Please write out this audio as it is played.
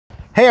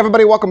Hey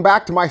everybody, welcome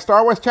back to my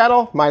Star Wars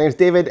channel. My name is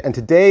David, and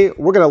today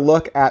we're going to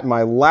look at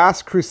my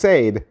last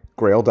Crusade,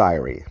 Grail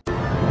Diary.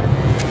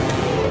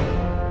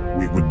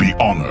 We would be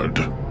honored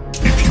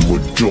if you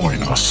would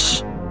join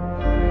us.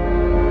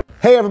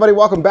 Hey everybody,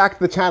 welcome back to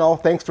the channel.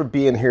 Thanks for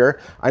being here.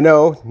 I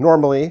know,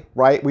 normally,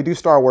 right, we do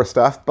Star Wars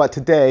stuff, but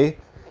today,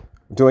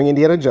 doing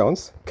Indiana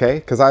Jones, okay?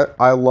 Because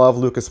I love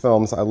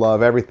Lucasfilms. I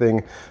love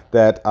everything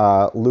that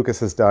Lucas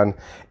has done.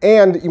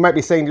 And you might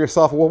be saying to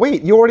yourself, well,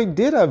 wait, you already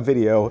did a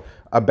video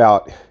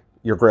about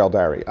your Grail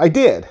Diary. I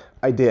did.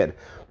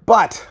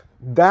 But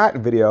that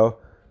video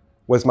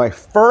was my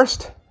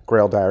first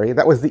Grail Diary.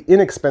 That was the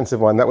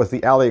inexpensive one. That was the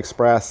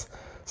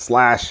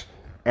AliExpress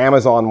 /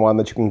 Amazon one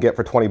that you can get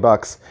for 20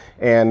 bucks.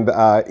 And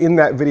in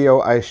that video,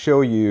 I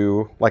show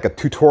you like a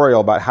tutorial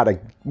about how to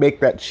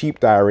make that cheap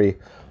diary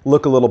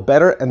look a little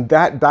better. And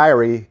that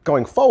diary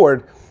going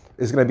forward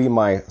is going to be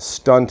my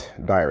stunt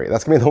diary.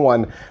 That's going to be the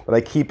one that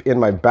I keep in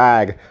my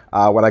bag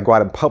when I go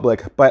out in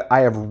public. But I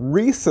have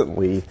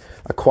recently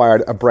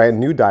acquired a brand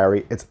new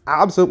diary. It's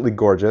absolutely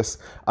gorgeous.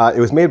 It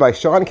was made by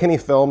Sean Kenny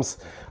Films.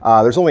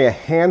 There's only a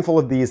handful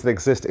of these that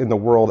exist in the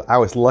world. I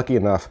was lucky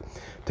enough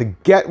to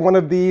get one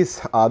of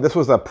these. This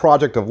was a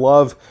project of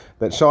love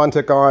that Sean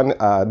took on,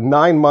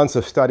 9 months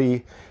of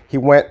study. He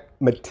went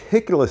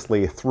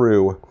meticulously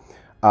through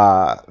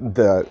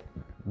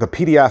the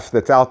PDF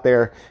that's out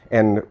there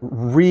and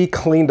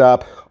re-cleaned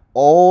up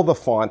all the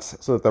fonts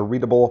so that they're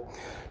readable.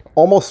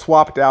 Almost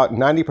swapped out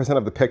 90%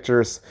 of the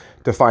pictures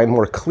to find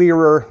more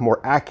clearer,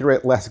 more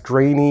accurate, less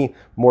grainy,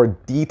 more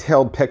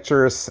detailed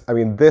pictures. I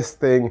mean, this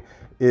thing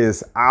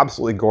is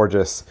absolutely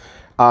gorgeous.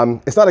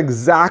 It's not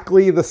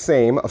exactly the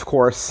same, of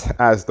course,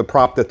 as the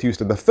prop that's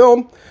used in the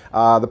film.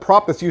 The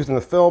prop that's used in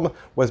the film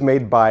was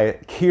made by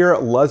Keir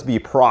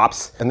Lusby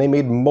Props, and they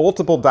made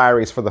multiple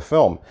diaries for the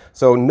film.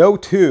 So no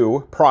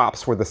two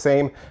props were the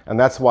same, and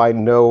that's why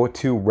no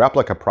two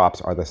replica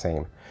props are the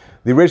same.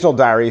 The original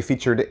diary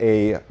featured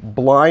a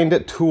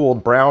blind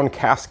tooled brown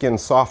calfskin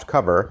soft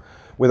cover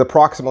with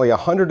approximately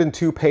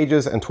 102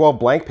 pages and 12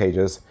 blank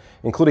pages,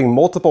 including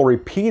multiple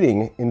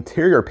repeating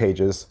interior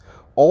pages,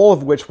 all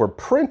of which were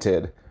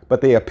printed,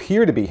 but they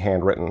appear to be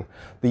handwritten.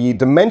 The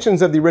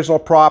dimensions of the original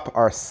prop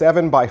are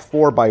 7 by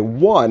 4 by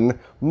 1.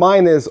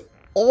 Mine is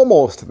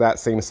almost that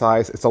same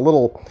size. It's a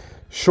little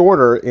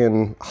shorter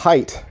in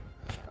height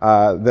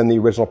than the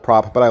original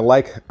prop, but I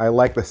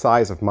like the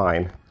size of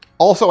mine.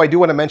 Also, I do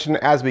want to mention,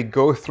 as we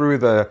go through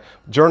the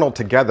journal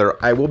together,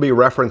 I will be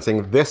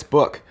referencing this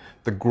book,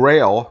 The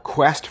Grail: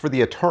 Quest for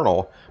the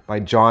Eternal by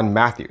John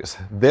Matthews.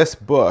 This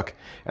book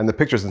and the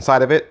pictures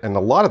inside of it and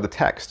a lot of the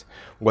text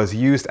was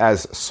used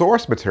as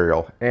source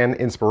material and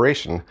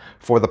inspiration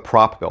for the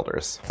prop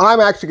builders. I'm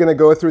actually going to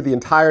go through the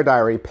entire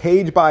diary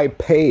page by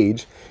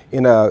page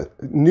in a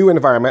new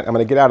environment. I'm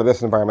going to get out of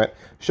this environment,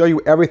 show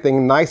you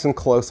everything nice and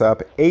close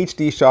up,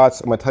 HD shots.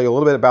 I'm going to tell you a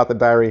little bit about the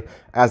diary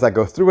as I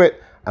go through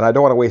it, and I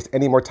don't want to waste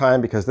any more time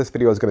because this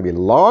video is going to be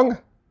long.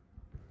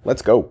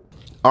 Let's go.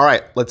 All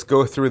right, let's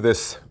go through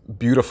this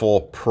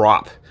beautiful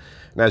prop.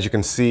 And as you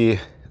can see,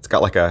 it's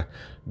got like a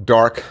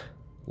dark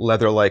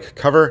leather-like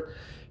cover,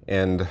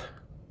 and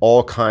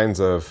all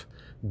kinds of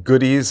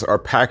goodies are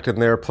packed in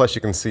there. Plus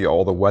you can see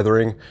all the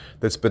weathering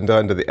that's been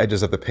done to the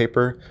edges of the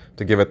paper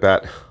to give it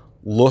that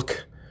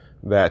look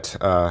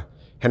that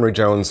Henry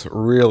Jones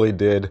really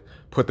did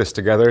put this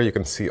together. You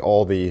can see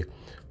all the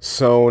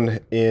sewn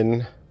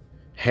in,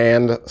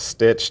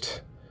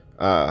 hand-stitched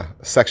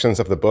sections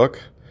of the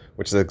book,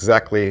 which is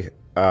exactly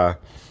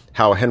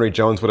how Henry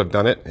Jones would have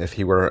done it if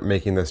he were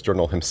making this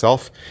journal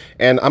himself.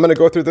 And I'm going to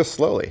go through this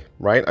slowly,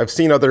 right? I've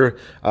seen other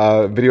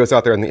videos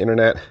out there on the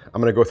internet.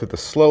 I'm going to go through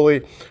this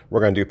slowly. We're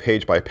going to do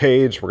page by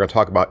page. We're going to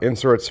talk about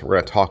inserts. We're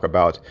going to talk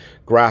about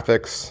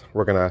graphics.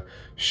 We're going to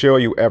show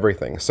you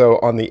everything. So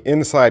on the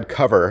inside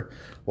cover,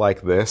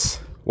 like this,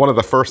 one of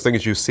the first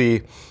things you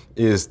see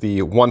is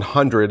the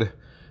 100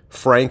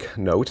 franc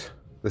note.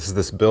 This is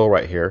this bill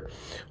right here.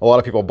 A lot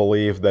of people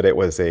believe that it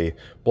was a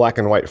black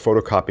and white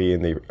photocopy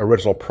in the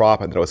original prop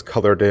and that it was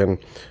colored in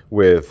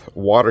with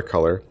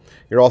watercolor.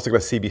 You're also going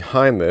to see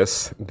behind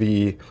this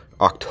the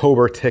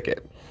October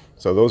ticket.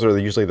 So those are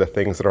usually the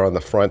things that are on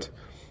the front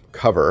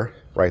cover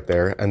right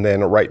there. And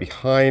then right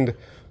behind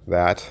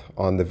that,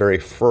 on the very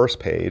first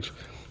page,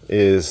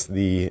 is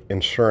the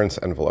insurance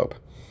envelope.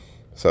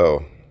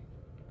 So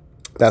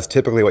that's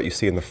typically what you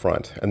see in the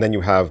front. And then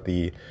you have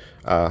the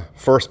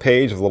first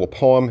page of the little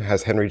poem,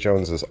 has Henry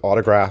Jones's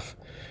autograph,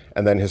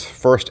 and then his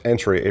first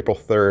entry, April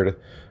 3rd,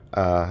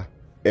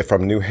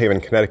 from New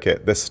Haven,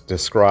 Connecticut. This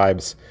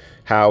describes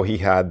how he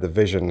had the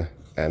vision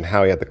and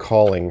how he had the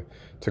calling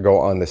to go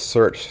on this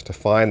search to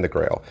find the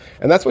Grail.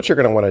 And that's what you're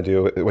going to want to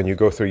do when you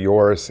go through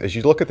yours, is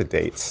you look at the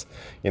dates.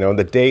 You know,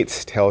 the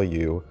dates tell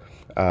you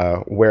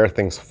where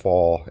things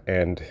fall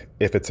and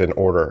if it's in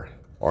order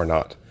or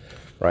not,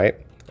 right?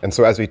 And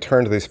so as we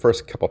turn to these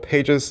first couple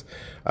pages,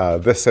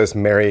 this says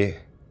Mary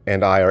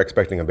and I are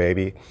expecting a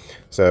baby.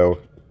 So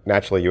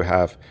naturally you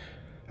have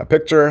a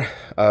picture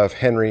of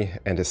Henry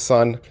and his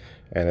son,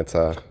 and it's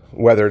a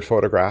weathered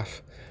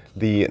photograph.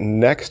 The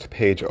next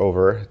page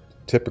over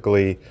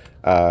typically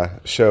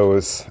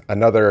shows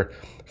another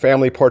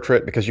family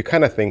portrait, because you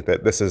kind of think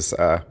that this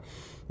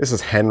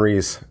is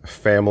Henry's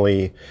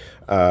family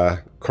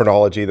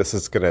chronology. This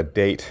is going to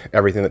date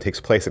everything that takes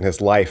place in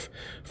his life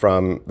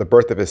from the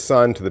birth of his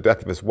son to the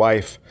death of his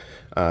wife.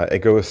 It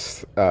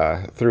goes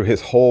through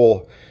his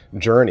whole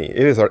journey.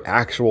 It is an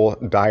actual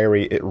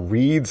diary. It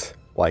reads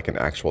like an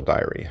actual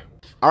diary.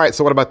 All right,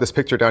 so what about this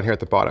picture down here at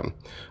the bottom?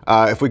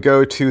 If we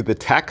go to the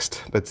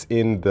text that's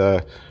in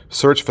the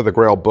Search for the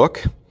Grail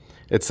book,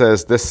 it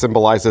says this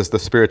symbolizes the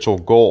spiritual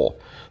goal.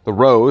 The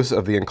rose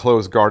of the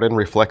enclosed garden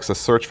reflects a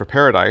search for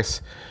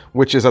paradise,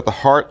 which is at the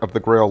heart of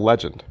the Grail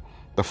legend.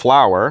 The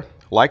flower,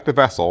 like the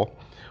vessel,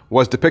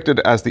 was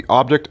depicted as the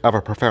object of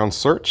a profound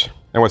search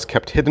and was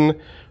kept hidden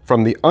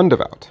from the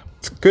undevout.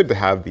 It's good to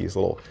have these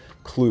little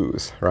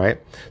clues, right?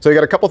 So you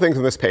got a couple things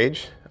on this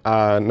page.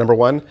 Number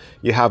one,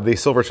 you have the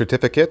silver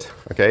certificate,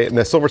 okay? And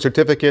the silver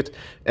certificate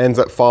ends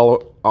up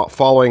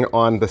following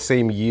on the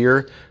same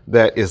year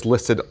that is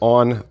listed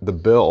on the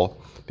bill,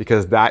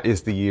 because that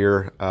is the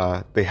year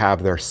they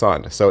have their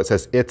son. So it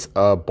says it's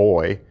a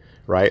boy,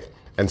 right?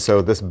 And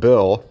so this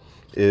bill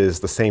is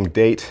the same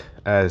date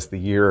as the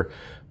year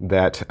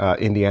that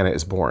Indiana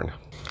is born.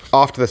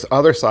 Off to this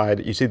other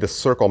side, you see the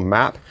circle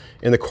map.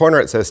 In the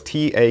corner, it says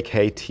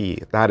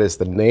TAKT. That is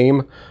the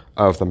name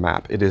of the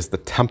map. It is the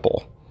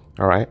temple,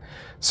 all right?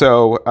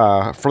 So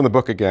from the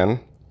book again,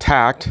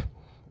 tact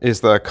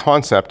is the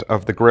concept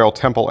of the Grail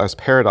temple as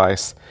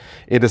paradise.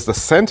 It is the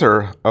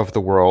center of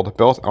the world,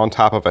 built on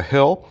top of a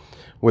hill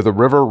with a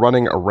river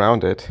running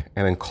around it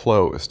and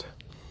enclosed.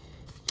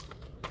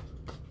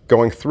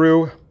 Going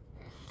through,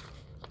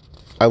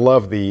 I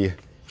love the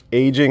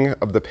aging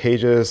of the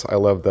pages. I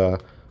love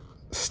the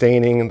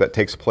staining that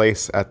takes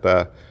place at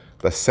the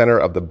center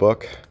of the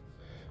book.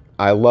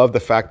 I love the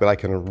fact that I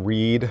can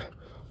read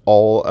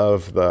all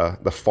of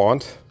the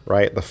font,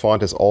 right? The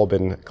font has all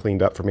been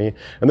cleaned up for me.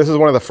 And this is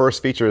one of the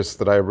first features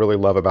that I really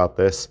love about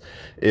this,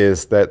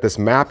 is that this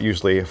map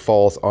usually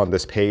falls on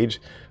this page,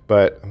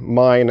 but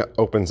mine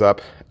opens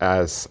up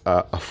as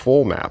a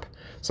full map.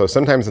 So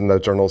sometimes in the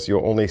journals,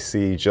 you'll only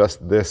see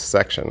just this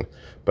section,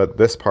 but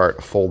this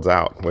part folds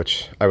out,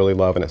 which I really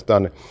love. And it's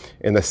done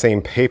in the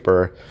same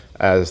paper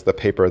as the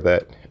paper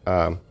that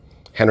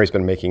Henry's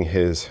been making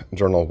his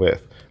journal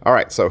with. All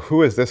right, so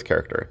who is this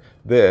character?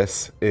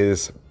 This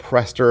is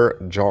Prester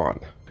John.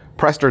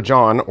 Prester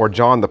John, or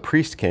John the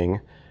Priest King,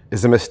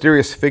 is a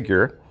mysterious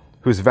figure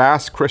whose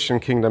vast Christian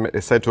kingdom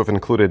is said to have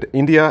included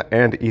India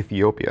and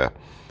Ethiopia.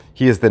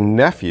 He is the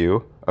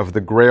nephew of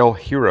the Grail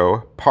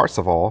hero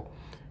Parzival,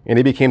 and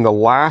he became the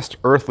last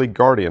earthly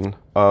guardian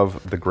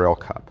of the Grail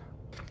Cup.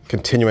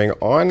 Continuing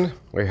on,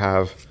 we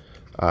have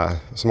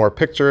some more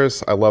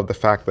pictures. I love the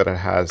fact that it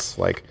has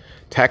like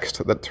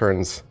text that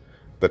turns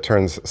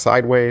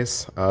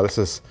sideways.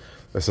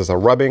 This is a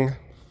rubbing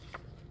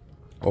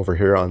over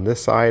here on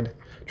this side,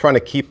 trying to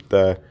keep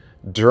the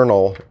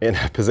journal in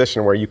a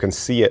position where you can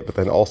see it, but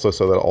then also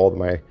so that all of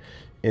my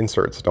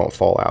inserts don't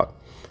fall out.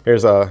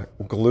 Here's a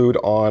glued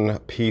on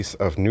piece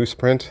of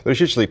newsprint. There's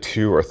usually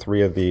 2 or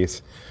 3 of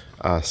these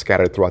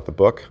scattered throughout the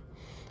book.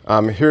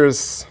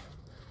 Here's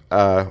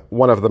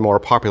one of the more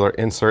popular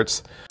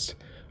inserts,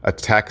 a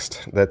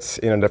text that's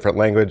in a different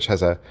language,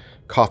 has a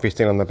coffee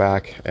stain on the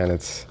back, and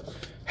it's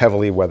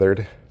heavily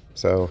weathered.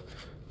 So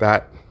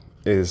that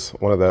is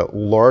one of the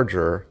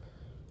larger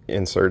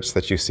inserts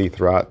that you see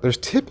throughout. There's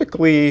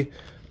typically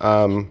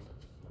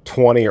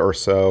 20 or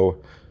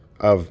so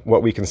of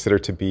what we consider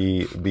to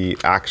be the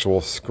actual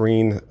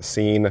screen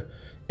scene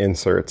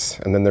inserts.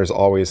 And then there's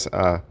always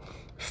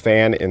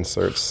fan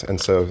inserts. And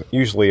so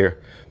usually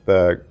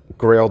the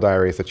Grail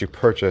diaries that you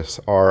purchase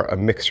are a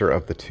mixture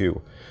of the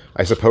two.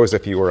 I suppose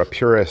if you were a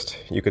purist,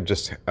 you could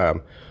just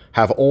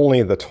have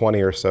only the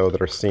 20 or so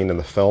that are seen in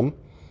the film.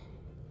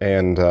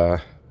 And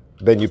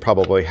then you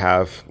probably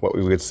have what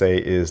we would say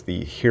is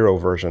the hero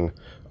version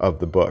of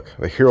the book.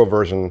 The hero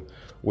version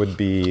would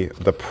be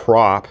the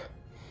prop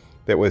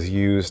that was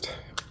used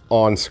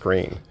on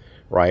screen,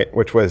 right?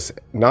 Which was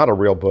not a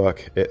real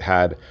book. It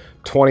had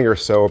 20 or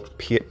so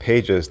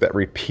pages that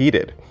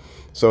repeated,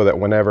 so that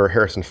whenever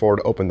Harrison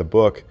Ford opened the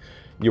book,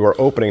 you were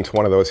opening to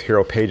one of those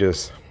hero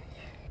pages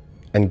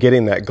and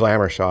getting that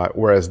glamour shot.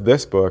 Whereas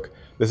this book,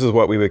 this is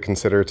what we would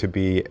consider to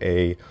be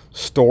a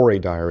story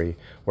diary,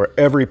 where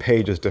every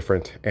page is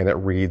different and it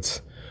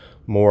reads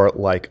more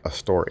like a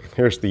story.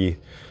 Here's the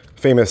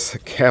famous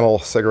Camel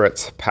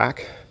cigarettes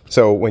pack.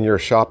 So when you're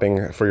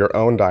shopping for your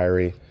own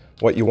diary,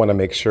 what you want to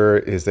make sure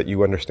is that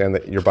you understand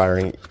that you're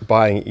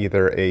buying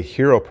either a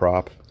hero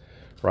prop,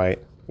 right?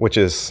 Which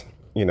is,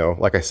 you know,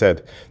 like I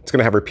said, it's going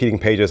to have repeating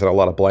pages and a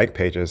lot of blank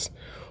pages,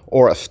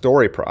 or a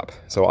story prop.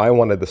 So I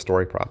wanted the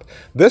story prop.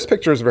 This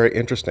picture is very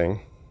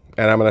interesting,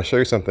 and I'm going to show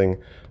you something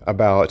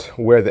about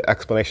where the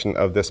explanation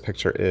of this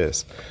picture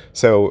is.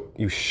 So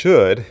you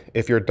should,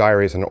 if your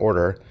diary is in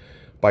order,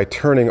 by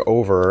turning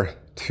over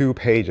 2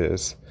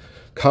 pages,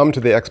 come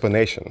to the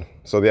explanation.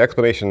 So the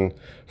explanation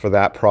for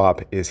that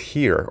prop is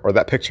here, or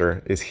that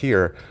picture is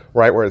here,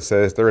 right where it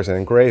says there is an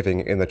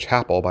engraving in the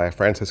chapel by a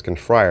Franciscan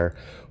friar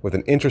with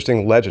an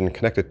interesting legend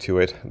connected to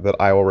it that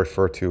I will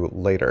refer to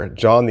later.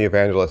 John the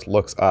Evangelist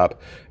looks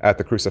up at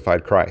the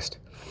crucified Christ.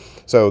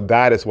 So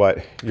that is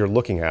what you're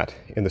looking at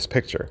in this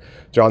picture.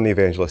 John the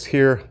Evangelist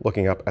here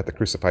looking up at the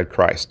crucified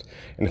Christ.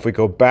 And if we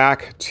go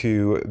back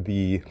to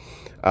the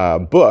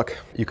book,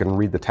 you can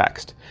read the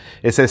text.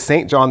 It says,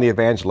 St. John the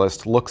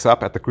Evangelist looks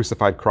up at the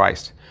crucified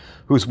Christ,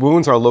 whose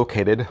wounds are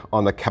located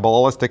on the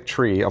Kabbalistic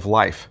tree of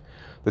life.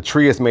 The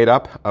tree is made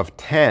up of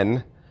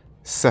 10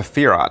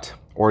 sephirot,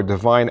 or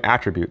divine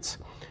attributes,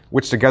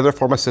 which together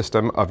form a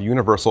system of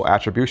universal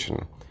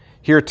attribution.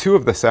 Here, 2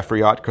 of the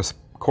sephirot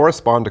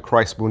correspond to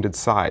Christ's wounded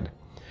side.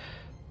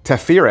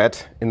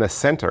 Teferet in the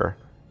center,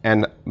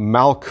 and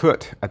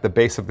Malkut at the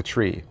base of the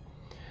tree.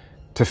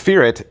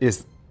 Teferet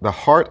is the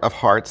heart of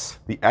hearts,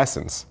 the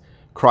essence.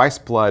 Christ's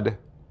blood,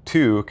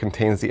 too,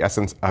 contains the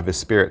essence of his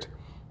spirit,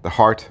 the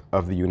heart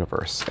of the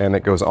universe. And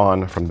it goes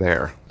on from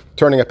there.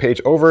 Turning a page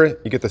over,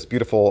 you get this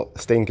beautiful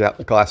stained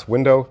glass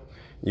window.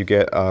 You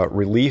get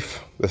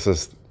relief. This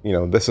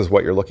is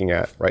what you're looking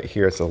at right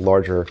here. It's a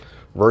larger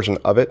version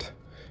of it.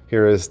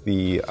 Here is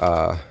the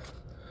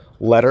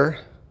letter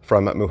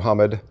from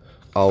Muhammad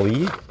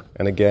Ali.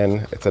 And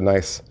again, it's a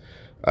nice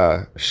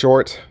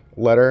short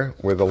letter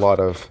with a lot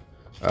of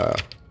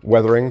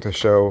weathering to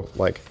show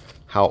like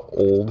how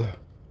old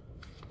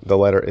the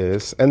letter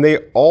is. And they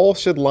all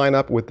should line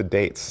up with the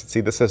dates.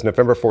 See, this says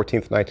November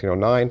 14th,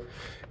 1909.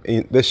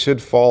 This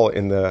should fall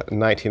in the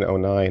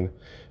 1909.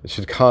 It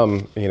should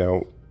come,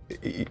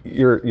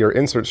 your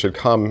inserts should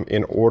come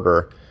in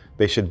order.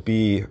 They should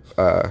be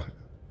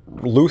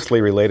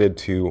loosely related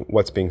to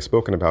what's being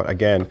spoken about.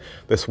 Again,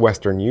 this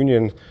Western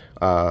Union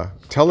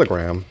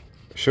telegram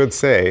should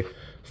say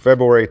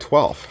February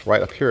 12th,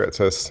 right up here it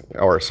says,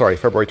 or sorry,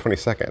 February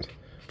 22nd,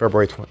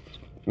 February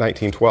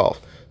 1912.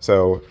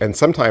 So, and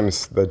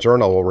sometimes the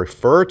journal will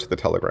refer to the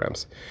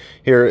telegrams.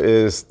 Here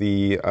is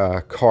the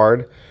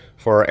card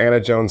for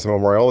Anna Jones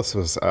Memorial. This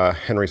was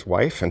Henry's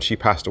wife, and she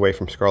passed away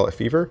from scarlet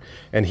fever.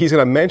 And he's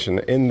going to mention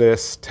in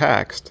this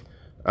text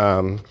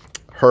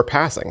her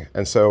passing.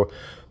 And so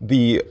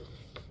the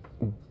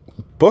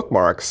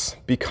bookmarks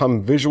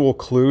become visual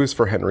clues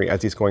for Henry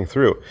as he's going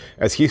through.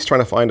 As he's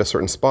trying to find a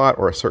certain spot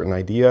or a certain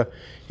idea,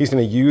 he's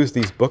going to use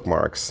these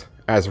bookmarks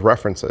as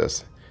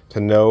references to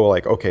know,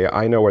 like, okay,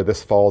 I know where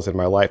this falls in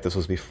my life. This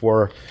was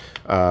before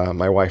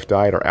my wife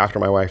died, or after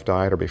my wife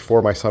died, or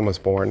before my son was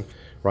born,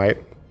 right?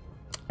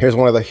 Here's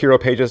one of the hero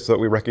pages that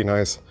we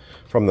recognize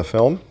from the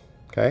film,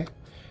 okay?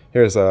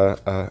 Here's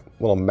a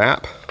little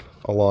map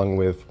along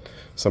with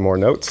some more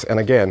notes. And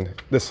again,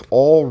 this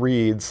all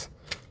reads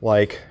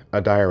like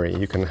a diary.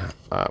 You can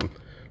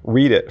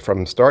read it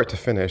from start to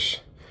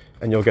finish,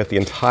 and you'll get the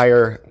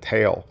entire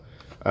tale.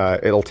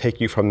 It'll take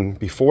you from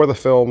before the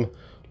film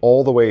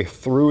all the way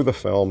through the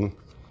film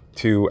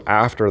to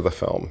after the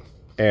film.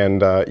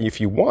 And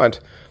if you want,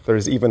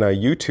 there's even a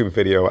YouTube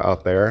video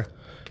out there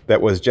that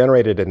was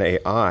generated in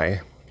AI,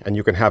 and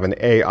you can have an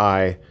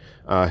AI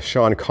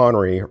Sean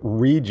Connery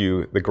read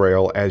you the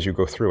Grail as you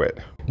go through it.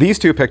 These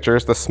two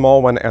pictures, the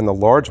small one and the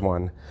large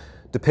one,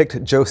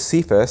 depict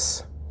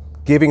Josephus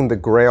giving the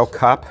Grail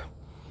cup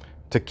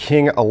to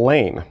King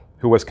Elaine,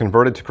 who was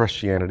converted to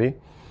Christianity.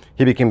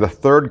 He became the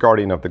third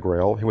guardian of the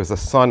Grail. He was the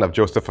son of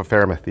Joseph of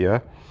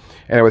Arimathea.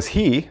 And it was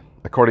he,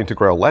 according to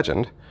Grail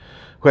legend,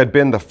 who had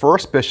been the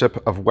first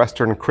bishop of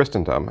Western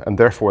Christendom, and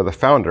therefore the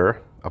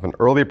founder of an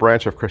early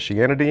branch of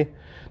Christianity,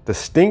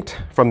 distinct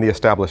from the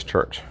established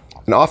church.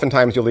 And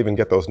oftentimes you'll even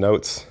get those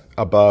notes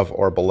above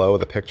or below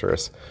the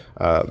pictures.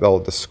 They'll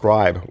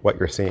describe what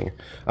you're seeing.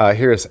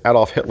 Here's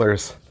Adolf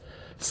Hitler's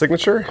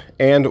signature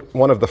and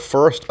one of the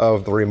first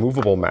of the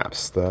removable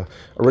maps. The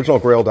original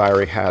Grail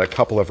Diary had a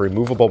couple of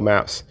removable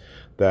maps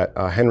that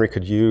Henry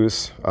could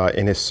use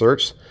in his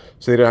search,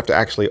 so he didn't have to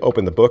actually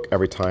open the book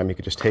every time. He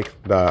could just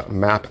take the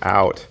map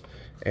out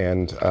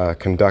and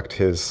conduct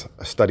his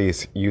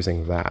studies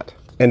using that.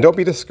 And don't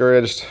be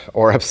discouraged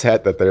or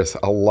upset that there's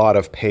a lot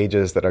of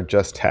pages that are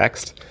just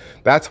text.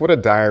 That's what a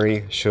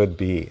diary should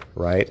be,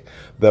 right?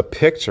 The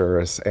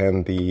pictures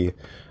and the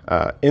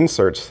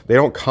inserts, they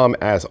don't come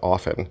as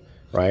often,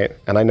 right?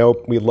 And I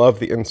know we love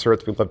the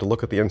inserts, we love to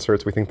look at the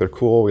inserts, we think they're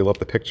cool, we love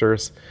the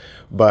pictures,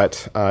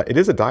 but it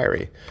is a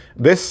diary.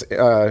 This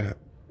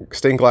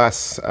stained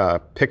glass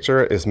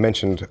picture is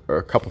mentioned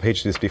a couple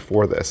pages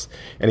before this,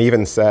 and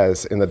even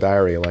says in the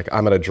diary, like,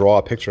 I'm gonna draw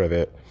a picture of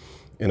it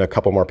in a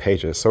couple more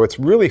pages. So it's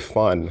really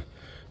fun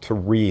to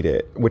read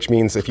it, which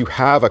means if you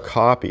have a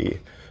copy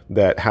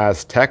that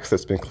has text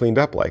that's been cleaned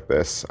up like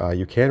this,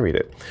 you can read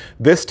it.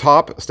 This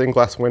top stained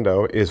glass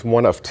window is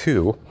one of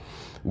two.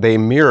 They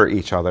mirror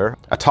each other.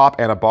 A top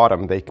and a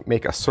bottom, they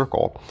make a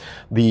circle.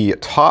 The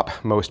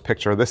topmost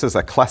picture, this is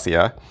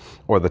ecclesia,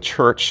 or the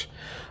church.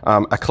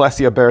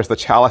 Ecclesia bears the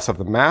chalice of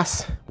the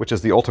Mass, which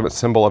is the ultimate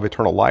symbol of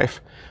eternal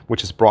life,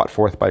 which is brought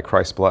forth by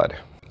Christ's blood.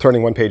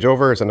 Turning one page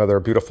over is another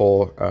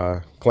beautiful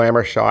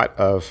glamour shot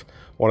of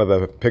one of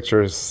the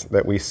pictures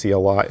that we see a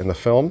lot in the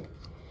film.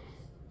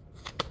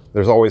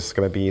 There's always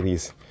going to be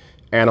these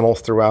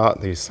animals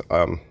throughout, these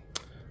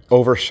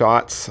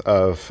overshots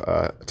of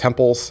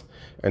temples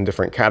and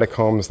different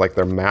catacombs, like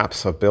they're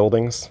maps of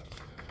buildings.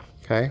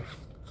 Okay,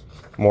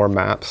 more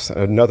maps.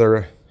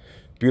 Another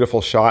beautiful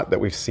shot that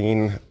we've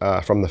seen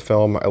from the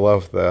film. I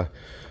love the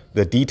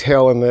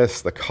detail in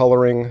this, the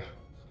coloring.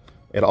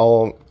 It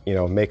all, you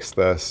know, makes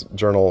this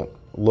journal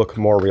look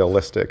more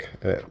realistic,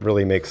 and it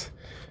really makes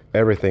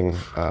everything,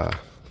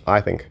 I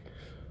think,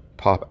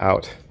 pop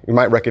out. You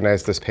might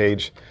recognize this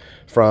page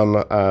from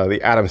the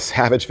Adam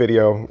Savage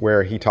video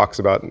where he talks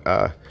about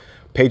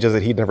pages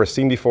that he'd never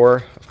seen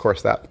before. Of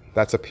course,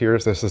 that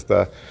appears. This is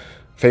the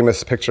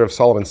famous picture of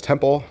Solomon's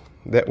Temple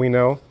that we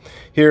know.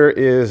 Here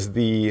is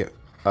the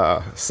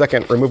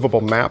second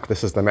removable map.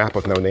 This is the map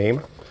with no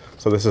name.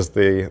 So this is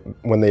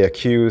when they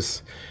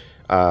accuse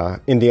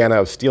Indiana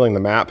of stealing the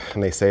map,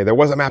 and they say there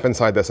was a map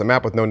inside this, a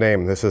map with no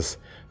name. This is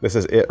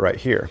it right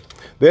here.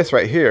 This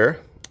right here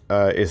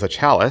is a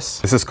chalice.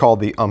 This is called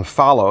the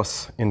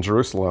Omphalos in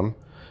Jerusalem,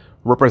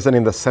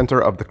 representing the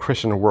center of the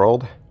Christian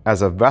world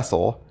as a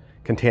vessel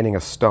containing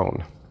a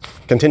stone.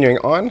 Continuing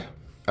on,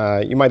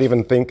 you might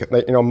even think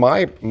that, you know,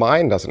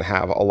 mine doesn't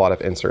have a lot of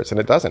inserts, and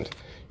it doesn't.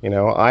 You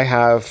know, I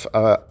have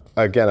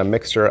again a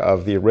mixture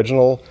of the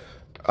original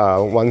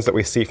ones that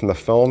we see from the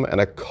film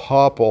and a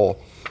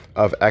couple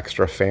of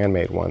extra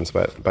fan-made ones,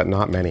 but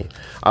not many.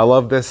 I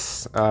love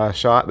this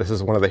shot. This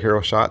is one of the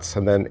hero shots,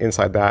 and then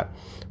inside that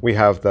we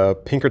have the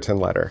Pinkerton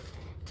letter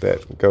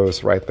that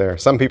goes right there.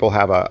 Some people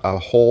have a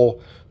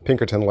whole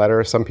Pinkerton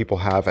letter. Some people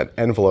have an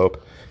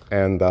envelope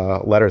and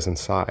letters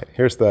inside.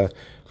 Here's the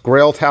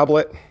Grail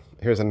tablet.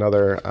 Here's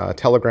another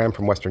telegram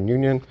from Western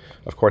Union.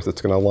 Of course,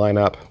 it's going to line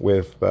up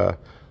with the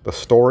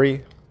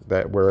story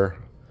that we're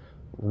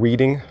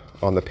reading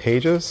on the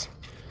pages.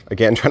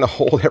 Again, trying to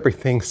hold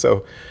everything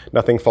so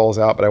nothing falls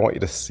out, but I want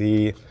you to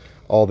see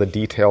all the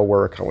detail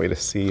work. I want you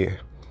to see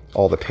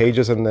all the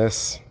pages in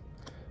this.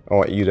 I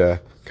want you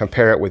to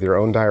compare it with your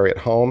own diary at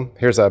home.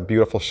 Here's a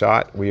beautiful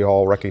shot. We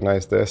all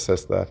recognize this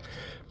as the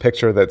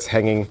picture that's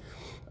hanging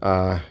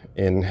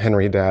in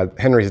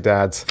Henry's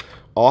dad's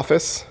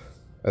office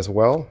as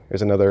well.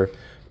 Here's another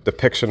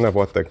depiction of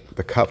what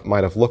the cup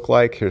might have looked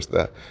like. Here's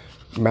the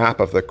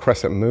map of the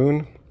crescent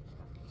moon.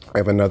 I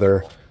have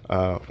another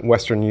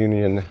Western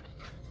Union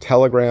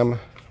telegram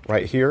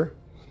right here.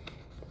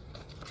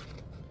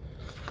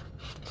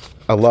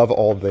 I love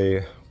all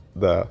the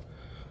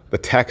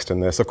text in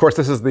this. Of course,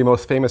 this is the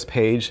most famous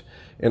page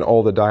in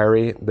all the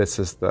diary. This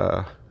is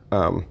the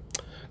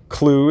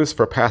clues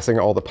for passing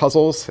all the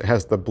puzzles. It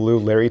has the blue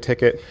Larry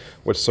ticket,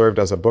 which served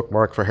as a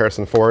bookmark for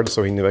Harrison Ford,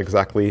 so he knew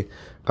exactly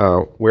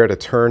where to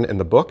turn in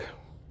the book.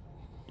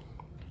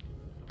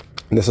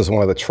 And this is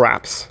one of the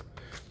traps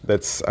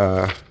that's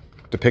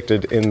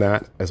depicted in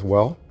that as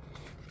well.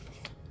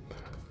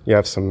 You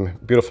have some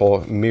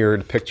beautiful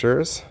mirrored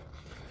pictures.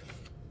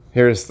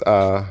 Here's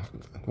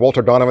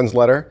Walter Donovan's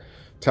letter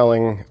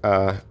telling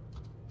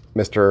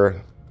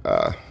Mr.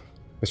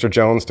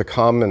 Jones to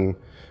come and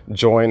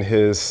join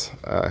his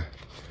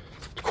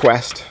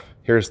quest.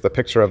 Here's the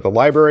picture of the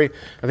library.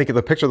 I think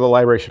the picture of the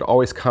library should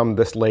always come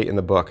this late in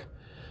the book,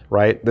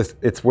 right?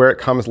 It's where it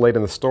comes late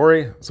in the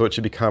story, so it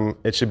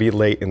should be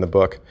late in the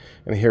book.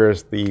 And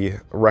here's the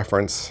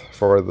reference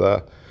for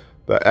the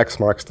X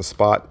marks the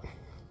spot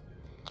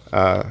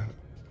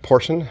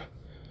portion.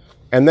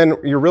 And then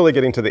you're really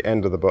getting to the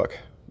end of the book.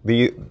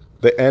 The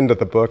end of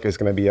the book is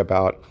going to be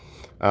about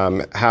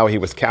how he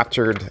was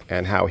captured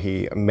and how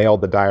he mailed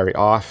the diary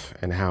off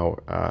and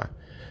how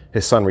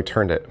his son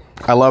returned it.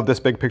 I love this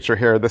big picture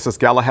here. This is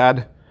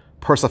Galahad,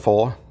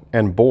 Percival,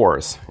 and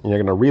Bors. And you're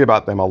going to read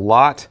about them a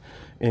lot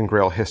in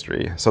Grail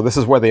history. So this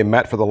is where they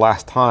met for the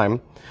last time,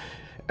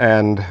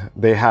 and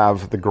they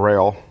have the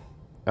Grail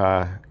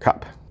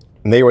cup.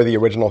 And they were the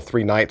original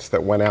 3 knights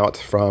that went out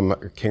from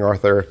King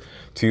Arthur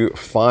to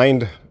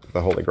find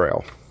the Holy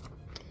Grail.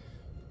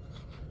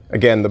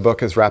 Again, the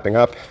book is wrapping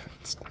up.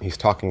 He's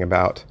talking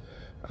about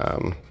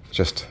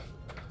just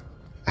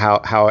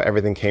how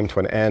everything came to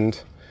an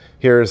end.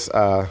 Here's,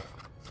 of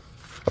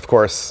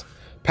course,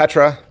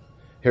 Petra.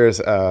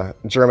 Here's a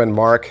German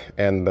mark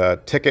and the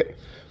ticket.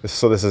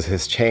 So this is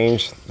his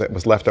change that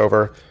was left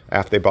over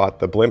after they bought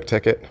the blimp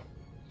ticket.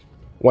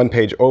 One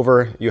page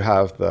over, you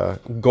have the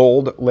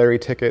gold Larry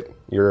ticket.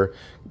 Your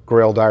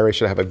Grail diary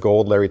should have a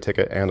gold Larry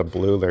ticket and a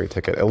blue Larry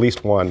ticket, at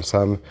least one.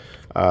 Some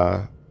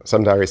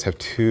diaries have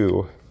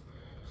 2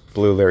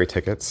 blue Larry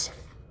tickets.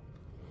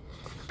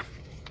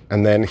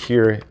 And then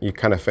here you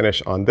kind of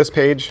finish on this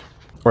page,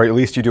 or at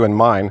least you do in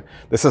mine.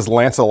 This is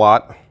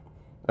Lancelot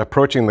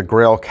approaching the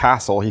Grail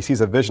castle. He sees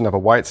a vision of a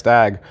white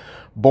stag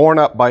borne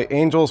up by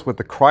angels with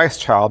the Christ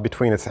child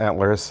between its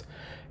antlers,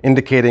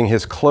 indicating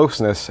his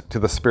closeness to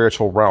the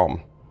spiritual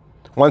realm.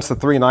 Once the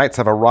 3 knights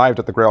have arrived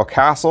at the Grail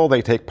castle,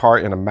 they take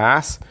part in a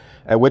mass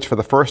at which for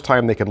the first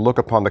time they could look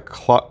upon the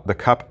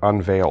cup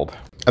unveiled.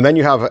 And then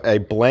you have a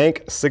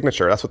blank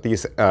signature. That's what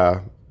these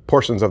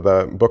portions of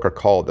the book are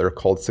called. They're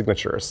called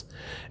signatures.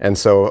 And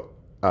so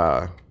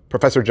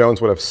Professor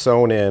Jones would have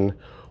sewn in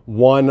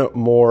one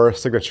more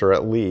signature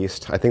at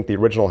least. I think the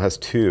original has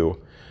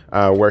two,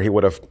 where he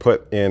would have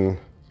put in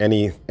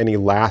any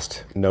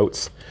last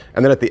notes.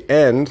 And then at the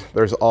end,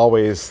 there's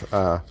always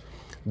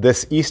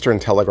this Eastern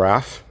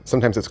telegraph.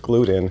 Sometimes it's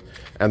glued in.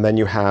 And then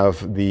you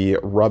have the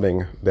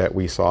rubbing that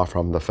we saw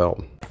from the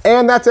film.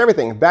 And that's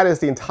everything. That is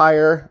the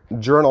entire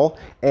journal.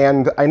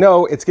 And I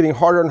know it's getting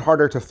harder and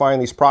harder to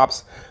find these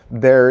props.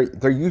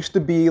 There used to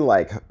be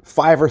like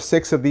 5 or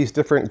 6 of these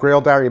different Grail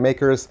Diary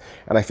makers,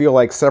 and I feel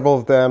like several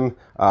of them,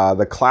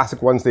 the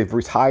classic ones, they've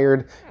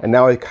retired, and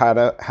now we kind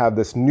of have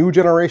this new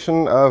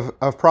generation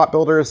of prop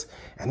builders,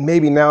 and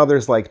maybe now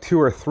there's like 2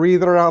 or 3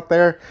 that are out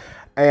there.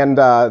 And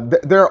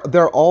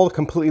they're all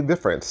completely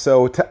different.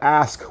 So to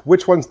ask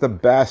which one's the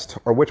best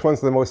or which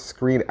one's the most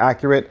screen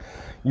accurate,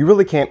 you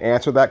really can't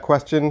answer that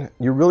question.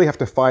 You really have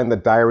to find the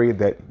diary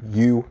that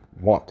you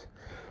want.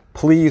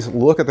 Please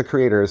look at the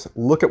creators,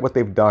 look at what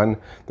they've done.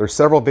 There's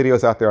several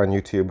videos out there on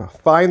YouTube.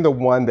 Find the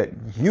one that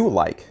you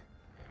like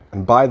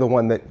and buy the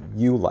one that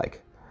you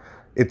like.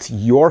 It's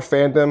your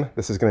fandom.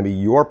 This is going to be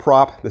your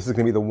prop. This is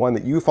going to be the one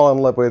that you fall in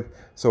love with.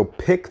 So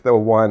pick the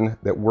one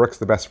that works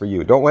the best for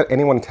you. Don't let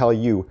anyone tell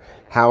you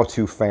how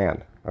to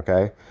fan,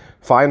 okay?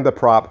 Find the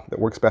prop that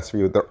works best for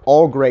you. They're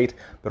all great.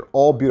 They're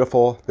all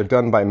beautiful. They're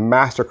done by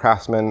master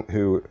craftsmen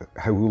who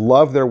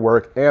love their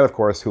work and, of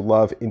course, who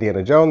love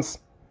Indiana Jones.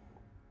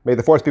 May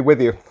the Force be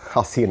with you.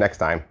 I'll see you next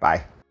time.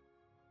 Bye.